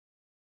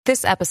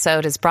This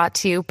episode is brought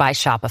to you by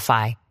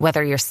Shopify.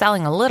 Whether you're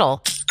selling a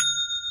little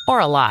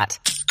or a lot,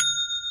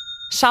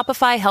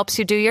 Shopify helps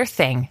you do your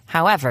thing,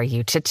 however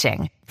you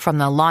cha-ching. From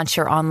the launch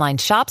your online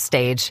shop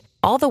stage,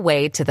 all the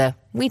way to the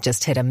we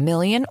just hit 1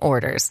 million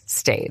orders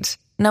stage.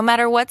 No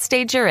matter what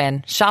stage you're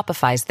in,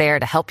 Shopify's there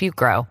to help you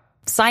grow.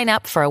 Sign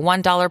up for a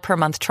 $1 per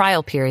month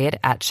trial period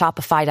at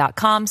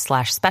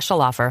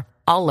shopify.com/special offer,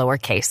 all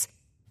lowercase.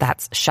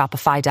 That's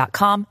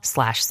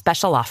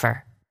shopify.com/special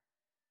offer.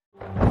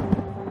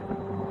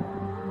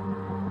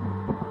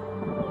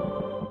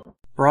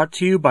 Brought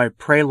to you by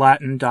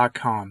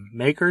PrayLatin.com,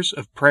 makers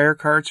of prayer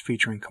cards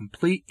featuring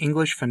complete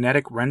English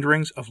phonetic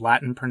renderings of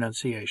Latin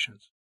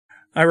pronunciations.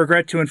 I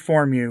regret to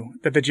inform you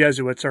that the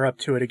Jesuits are up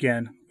to it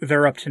again.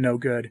 They're up to no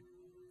good.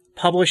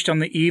 Published on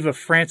the eve of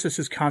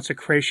Francis's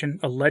consecration,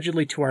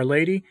 allegedly to Our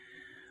Lady,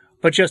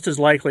 but just as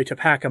likely to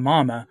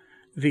Pachamama,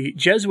 the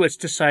Jesuits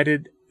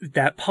decided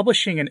that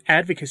publishing an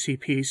advocacy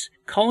piece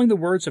calling the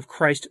words of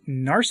Christ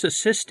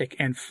narcissistic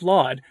and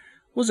flawed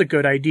was a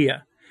good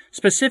idea.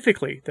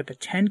 Specifically, that the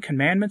 10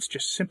 Commandments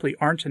just simply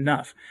aren't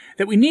enough,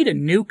 that we need a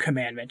new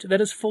commandment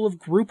that is full of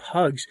group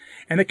hugs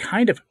and the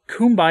kind of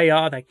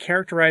kumbaya that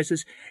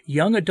characterizes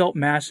young adult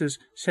masses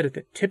set at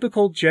the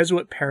typical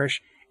Jesuit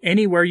parish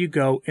anywhere you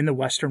go in the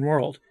Western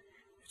world.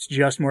 It's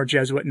just more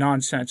Jesuit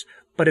nonsense,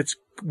 but it's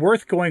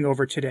worth going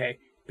over today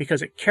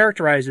because it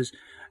characterizes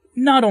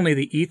not only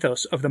the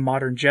ethos of the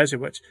modern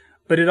Jesuits,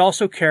 but it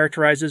also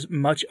characterizes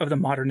much of the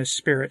modernist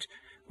spirit,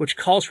 which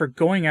calls for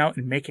going out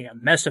and making a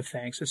mess of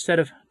things instead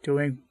of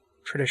doing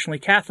traditionally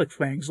Catholic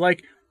things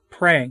like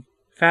praying,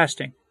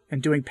 fasting,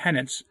 and doing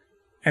penance,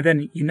 and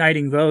then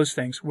uniting those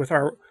things with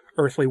our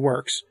earthly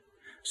works.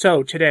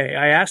 So today,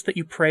 I ask that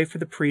you pray for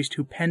the priest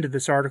who penned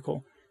this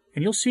article,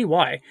 and you'll see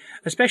why,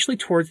 especially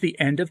towards the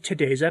end of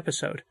today's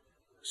episode.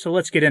 So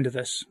let's get into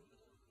this.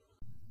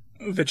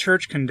 The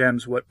Church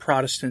condemns what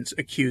Protestants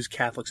accuse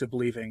Catholics of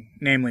believing,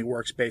 namely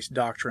works-based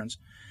doctrines.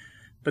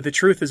 But the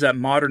truth is that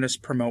modernists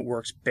promote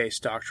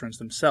works-based doctrines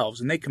themselves,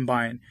 and they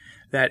combine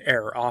that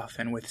error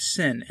often with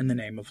sin in the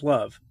name of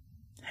love.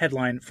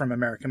 Headline from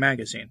America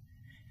Magazine.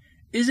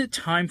 Is it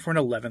time for an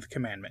 11th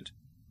commandment?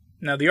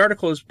 Now, the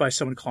article is by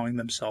someone calling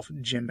themselves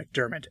Jim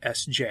McDermott,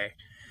 S.J.,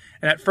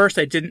 and at first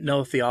I didn't know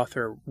if the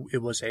author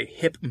was a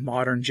hip,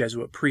 modern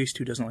Jesuit priest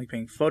who doesn't like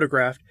being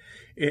photographed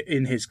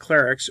in his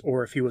clerics,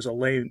 or if he was a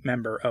lay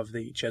member of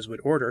the Jesuit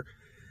order.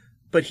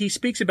 But he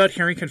speaks about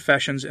hearing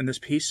confessions in this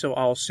piece, so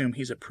I'll assume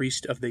he's a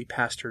priest of the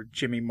Pastor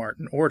Jimmy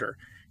Martin order.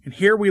 And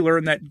here we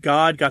learn that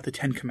God got the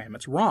 10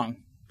 Commandments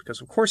wrong, because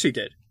of course he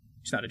did.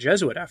 He's not a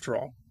Jesuit after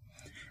all.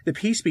 The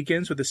piece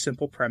begins with the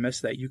simple premise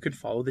that you can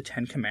follow the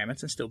 10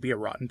 Commandments and still be a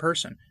rotten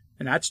person.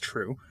 And that's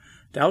true.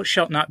 Thou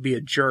shalt not be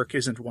a jerk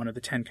isn't one of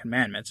the 10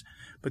 Commandments,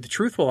 but the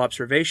truthful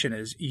observation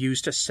is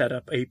used to set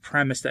up a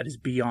premise that is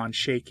beyond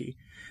shaky,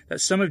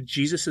 that some of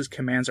Jesus'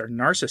 commands are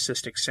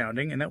narcissistic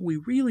sounding, and that we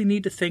really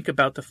need to think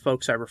about the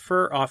folks I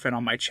refer often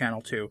on my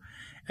channel to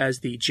as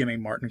the Jimmy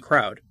Martin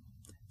crowd.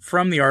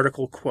 From the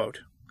article,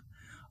 quote,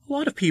 a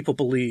lot of people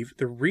believe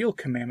the real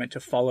commandment to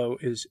follow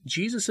is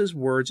Jesus'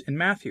 words in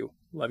Matthew,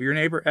 love your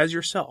neighbor as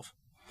yourself.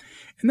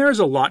 And there is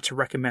a lot to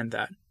recommend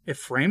that. It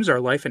frames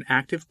our life in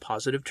active,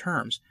 positive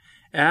terms.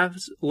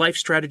 As life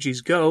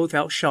strategies go,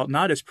 thou shalt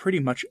not is pretty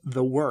much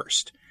the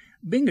worst.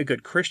 Being a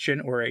good Christian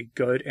or a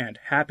good and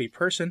happy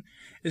person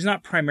is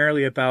not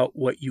primarily about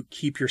what you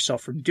keep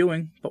yourself from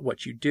doing, but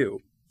what you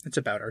do. It's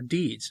about our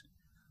deeds.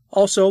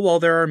 Also,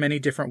 while there are many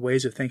different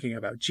ways of thinking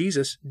about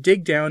Jesus,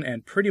 dig down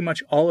and pretty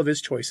much all of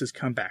his choices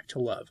come back to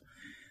love.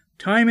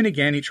 Time and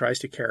again he tries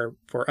to care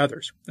for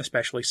others,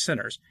 especially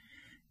sinners.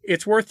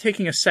 It's worth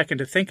taking a second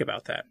to think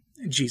about that.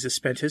 Jesus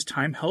spent his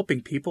time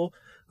helping people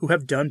who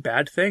have done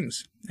bad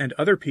things, and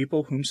other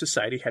people whom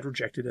society had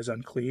rejected as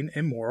unclean,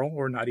 immoral,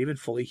 or not even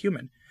fully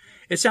human.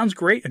 It sounds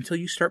great until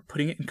you start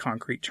putting it in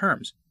concrete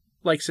terms,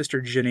 like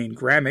Sister Janine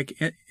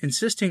Gramick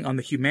insisting on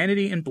the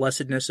humanity and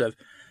blessedness of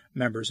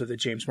members of the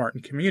James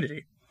Martin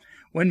community,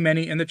 when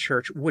many in the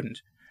church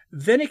wouldn't.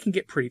 Then it can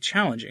get pretty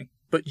challenging,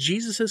 but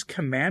Jesus'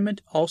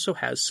 commandment also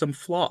has some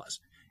flaws.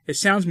 It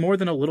sounds more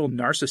than a little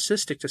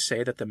narcissistic to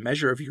say that the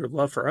measure of your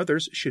love for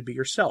others should be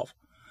yourself.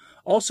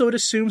 Also, it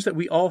assumes that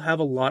we all have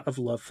a lot of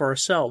love for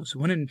ourselves,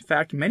 when in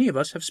fact many of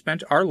us have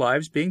spent our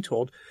lives being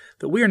told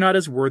that we are not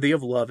as worthy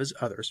of love as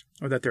others,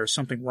 or that there is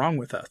something wrong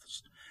with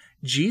us.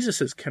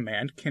 Jesus'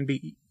 command can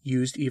be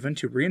used even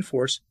to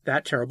reinforce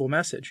that terrible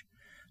message.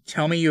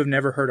 Tell me you have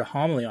never heard a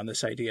homily on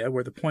this idea,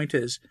 where the point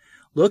is,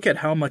 look at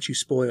how much you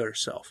spoil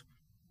yourself.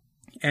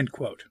 End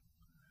quote.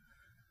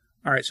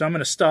 All right, so I'm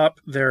going to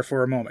stop there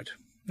for a moment.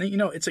 You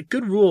know, it's a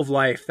good rule of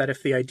life that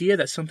if the idea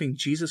that something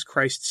Jesus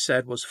Christ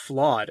said was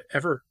flawed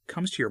ever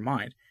comes to your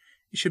mind,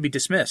 it should be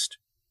dismissed.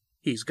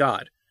 He's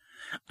God.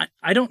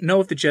 I don't know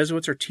if the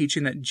Jesuits are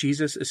teaching that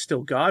Jesus is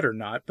still God or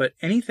not, but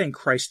anything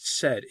Christ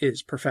said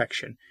is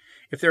perfection.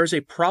 If there is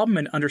a problem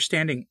in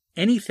understanding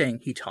anything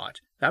he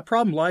taught, that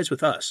problem lies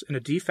with us and a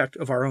defect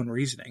of our own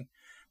reasoning.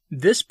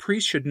 This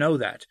priest should know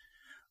that.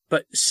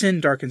 But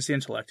sin darkens the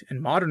intellect,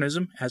 and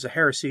modernism, as a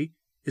heresy,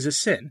 is a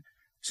sin.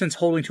 since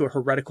holding to a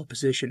heretical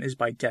position is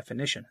by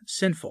definition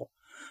sinful.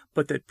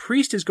 But the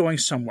priest is going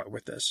somewhere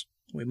with this.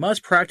 We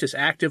must practice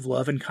active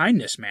love and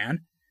kindness,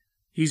 man.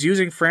 He's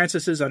using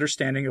Francis's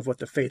understanding of what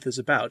the faith is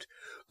about,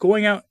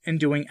 going out and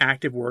doing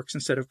active works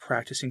instead of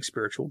practicing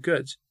spiritual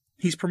goods.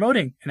 He's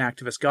promoting an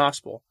activist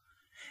gospel.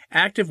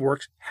 Active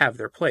works have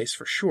their place,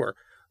 for sure,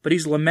 but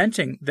he's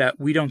lamenting that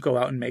we don't go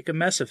out and make a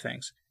mess of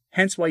things.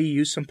 Hence why he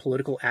used some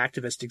political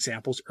activist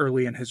examples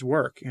early in his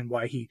work, and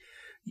why he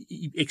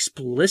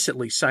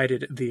explicitly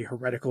cited the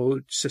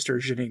heretical Sister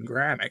Janine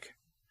Gramick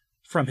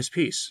from his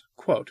piece.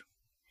 Quote,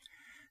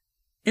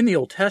 in the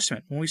Old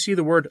Testament, when we see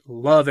the word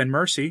love and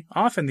mercy,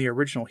 often the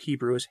original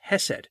Hebrew is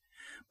hesed,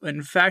 but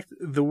in fact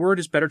the word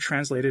is better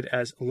translated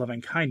as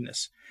loving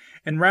kindness,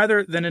 and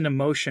rather than an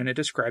emotion it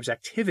describes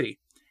activity.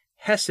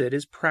 Hesed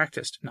is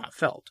practiced, not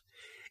felt.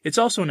 It's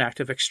also an act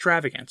of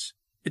extravagance.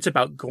 It's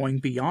about going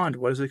beyond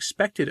what is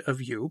expected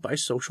of you by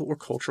social or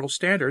cultural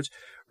standards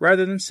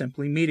rather than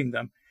simply meeting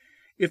them.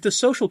 If the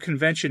social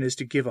convention is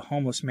to give a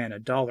homeless man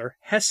 $1,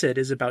 Hesed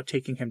is about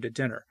taking him to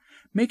dinner,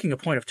 making a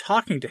point of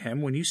talking to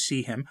him when you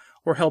see him,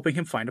 or helping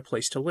him find a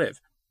place to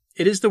live.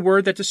 It is the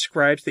word that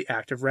describes the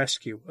act of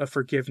rescue, of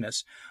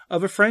forgiveness,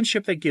 of a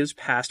friendship that gives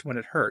past when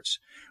it hurts.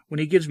 When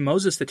he gives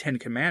Moses the 10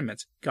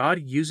 Commandments,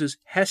 God uses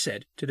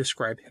Hesed to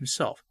describe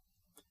himself.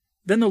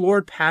 Then the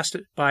Lord passed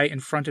by in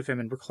front of him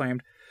and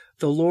proclaimed,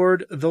 the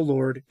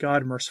Lord,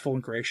 God merciful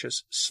and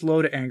gracious,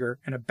 slow to anger,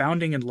 and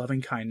abounding in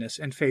loving kindness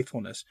and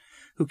faithfulness,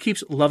 who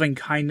keeps loving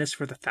kindness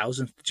for the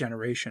 1,000th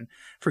generation,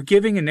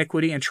 forgiving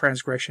iniquity and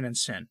transgression and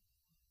sin.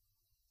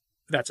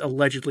 That's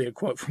allegedly a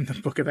quote from the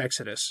book of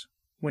Exodus,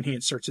 when he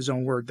inserts his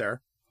own word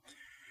there.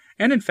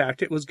 And in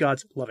fact, it was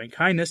God's loving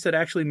kindness that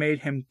actually made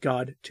him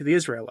God to the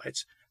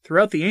Israelites.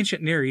 Throughout the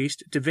ancient Near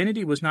East,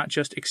 divinity was not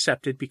just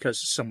accepted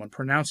because someone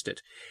pronounced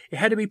it. It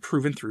had to be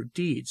proven through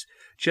deeds.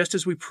 Just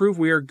as we prove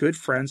we are good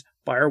friends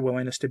by our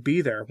willingness to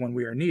be there when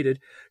we are needed,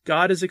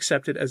 God is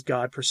accepted as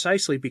God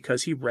precisely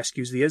because he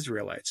rescues the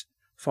Israelites.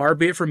 Far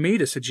be it from me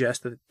to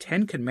suggest that the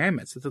 10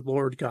 Commandments that the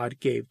Lord God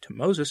gave to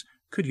Moses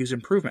could use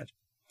improvement.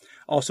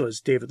 Also,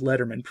 as David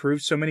Letterman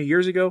proved so many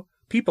years ago,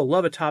 people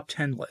love a top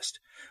 10 list.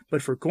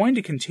 But if we're going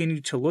to continue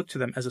to look to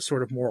them as a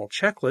sort of moral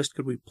checklist,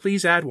 could we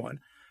please add one?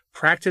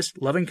 Practice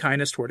loving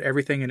kindness toward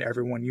everything and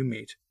everyone you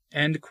meet.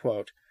 End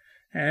quote.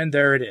 And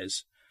there it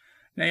is.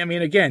 Now, I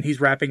mean, again, he's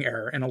wrapping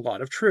error in a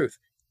lot of truth.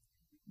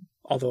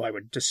 Although I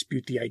would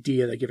dispute the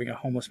idea that giving a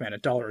homeless man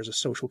 $1 is a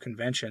social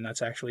convention.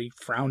 That's actually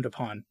frowned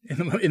upon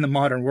in the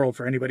modern world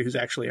for anybody who's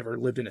actually ever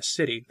lived in a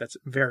city. That's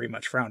very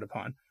much frowned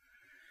upon.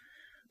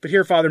 But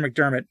here, Father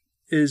McDermott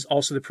is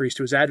also the priest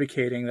who is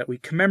advocating that we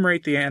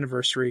commemorate the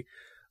anniversary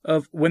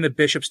of when the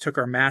bishops took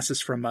our masses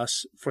from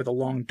us for the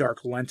long,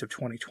 dark Lent of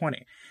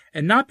 2020.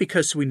 And not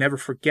because we never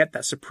forget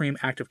that supreme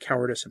act of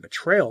cowardice and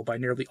betrayal by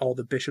nearly all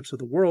the bishops of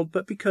the world,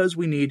 but because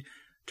we need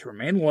to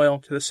remain loyal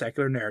to the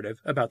secular narrative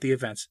about the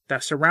events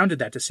that surrounded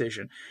that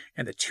decision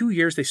and the 2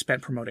 years they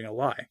spent promoting a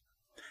lie.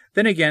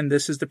 Then again,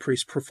 this is the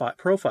priest's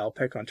profile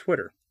pic on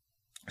Twitter.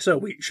 So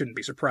we shouldn't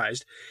be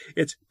surprised.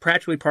 It's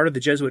practically part of the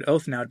Jesuit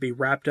oath now to be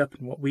wrapped up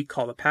in what we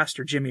call the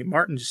Pastor Jimmy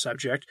Martin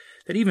subject,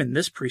 that even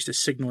this priest is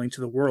signaling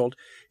to the world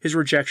his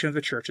rejection of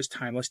the Church's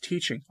timeless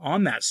teaching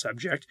on that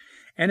subject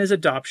and his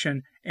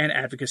adoption and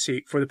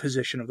advocacy for the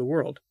position of the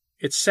world.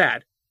 It's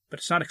sad, but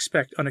it's not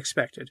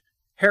unexpected.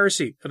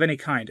 Heresy of any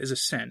kind is a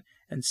sin,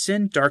 and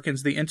sin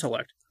darkens the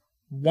intellect.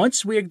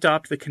 Once we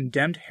adopt the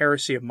condemned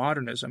heresy of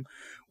modernism,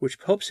 which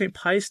Pope St.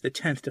 Pius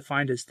X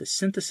defined as the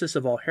synthesis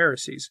of all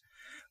heresies,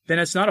 then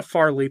it's not a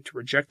far leap to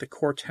reject the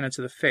core tenets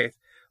of the faith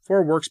for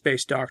a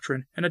works-based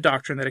doctrine and a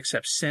doctrine that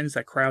accepts sins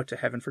that cry out to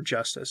heaven for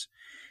justice.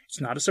 It's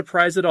not a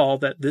surprise at all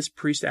that this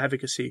priest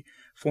advocacy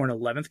for an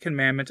 11th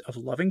commandment of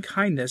loving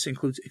kindness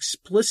includes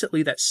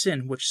explicitly that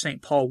sin which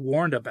St. Paul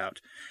warned about,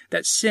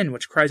 that sin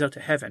which cries out to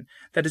heaven,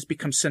 that has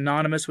become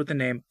synonymous with the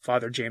name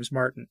Father James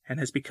Martin and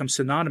has become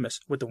synonymous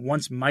with the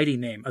once mighty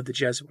name of the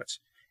Jesuits.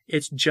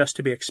 It's just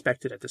to be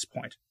expected at this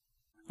point.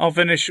 I'll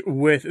finish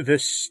with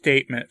this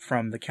statement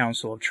from the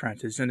Council of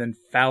Trent. It's an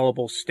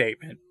infallible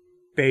statement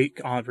based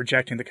on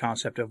rejecting the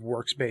concept of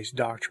works-based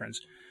doctrines.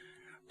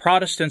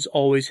 Protestants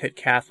always hit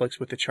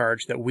Catholics with the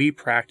charge that we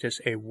practice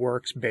a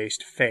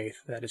works-based faith,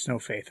 that is no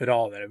faith at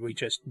all, that we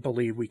just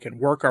believe we can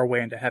work our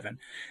way into heaven,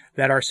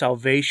 that our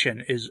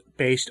salvation is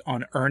based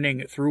on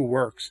earning through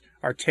works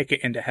our ticket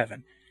into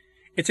heaven.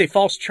 It's a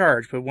false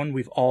charge, but one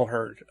we've all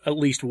heard at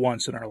least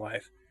once in our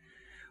life.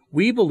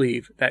 We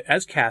believe that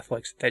as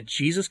Catholics that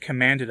Jesus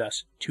commanded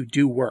us to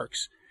do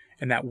works,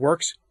 and that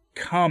works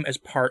come as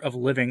part of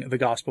living the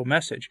gospel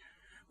message.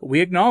 But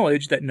we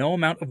acknowledge that no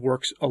amount of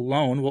works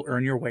alone will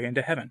earn your way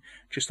into heaven,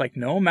 just like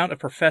no amount of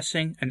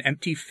professing an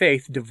empty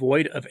faith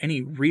devoid of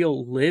any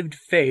real lived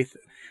faith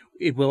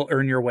it will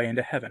earn your way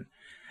into heaven.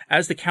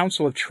 As the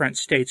Council of Trent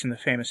states in the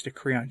famous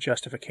decree on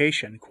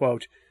justification,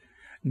 quote,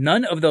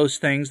 "None of those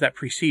things that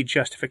precede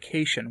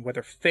justification,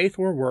 whether faith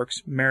or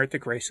works, merit the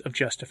grace of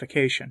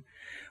justification.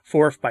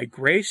 For if by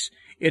grace,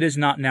 it is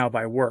not now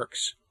by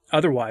works.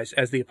 Otherwise,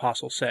 as the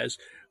Apostle says,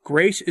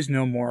 grace is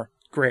no more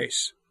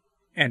grace."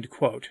 End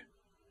quote.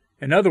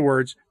 In other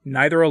words,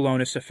 neither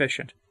alone is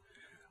sufficient.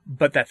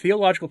 But that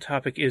theological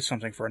topic is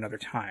something for another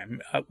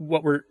time.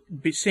 What we're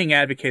seeing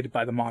advocated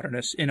by the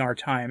modernists in our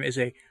time is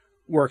a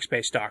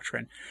works-based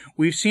doctrine.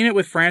 We've seen it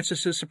with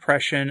Francis's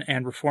suppression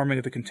and reforming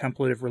of the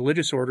contemplative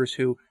religious orders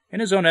who,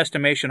 in his own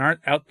estimation,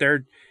 aren't out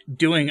there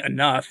doing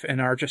enough and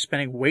are just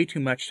spending way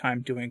too much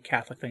time doing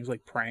Catholic things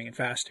like praying and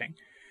fasting.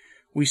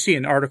 We see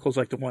in articles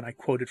like the one I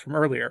quoted from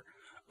earlier.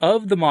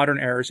 Of the modern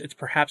errors, it's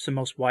perhaps the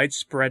most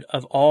widespread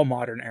of all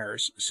modern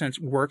errors, since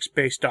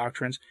works-based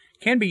doctrines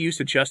can be used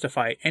to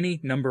justify any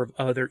number of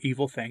other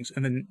evil things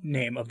in the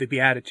name of the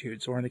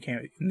Beatitudes, or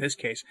in this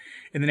case,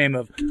 in the name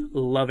of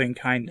loving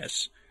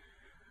kindness.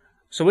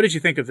 So what did you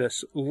think of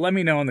this? Let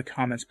me know in the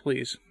comments,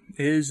 please.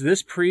 Is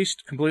this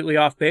priest completely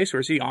off base, or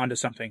is he onto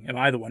something? Am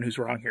I the one who's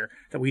wrong here?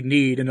 That we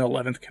need an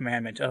 11th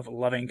commandment of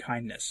loving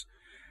kindness?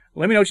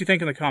 Let me know what you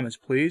think in the comments,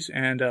 please,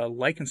 and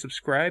like and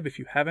subscribe if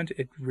you haven't.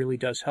 It really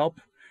does help.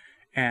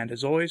 And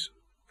as always,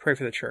 pray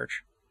for the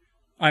church.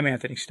 I'm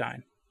Anthony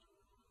Stein.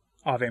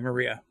 Ave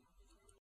Maria.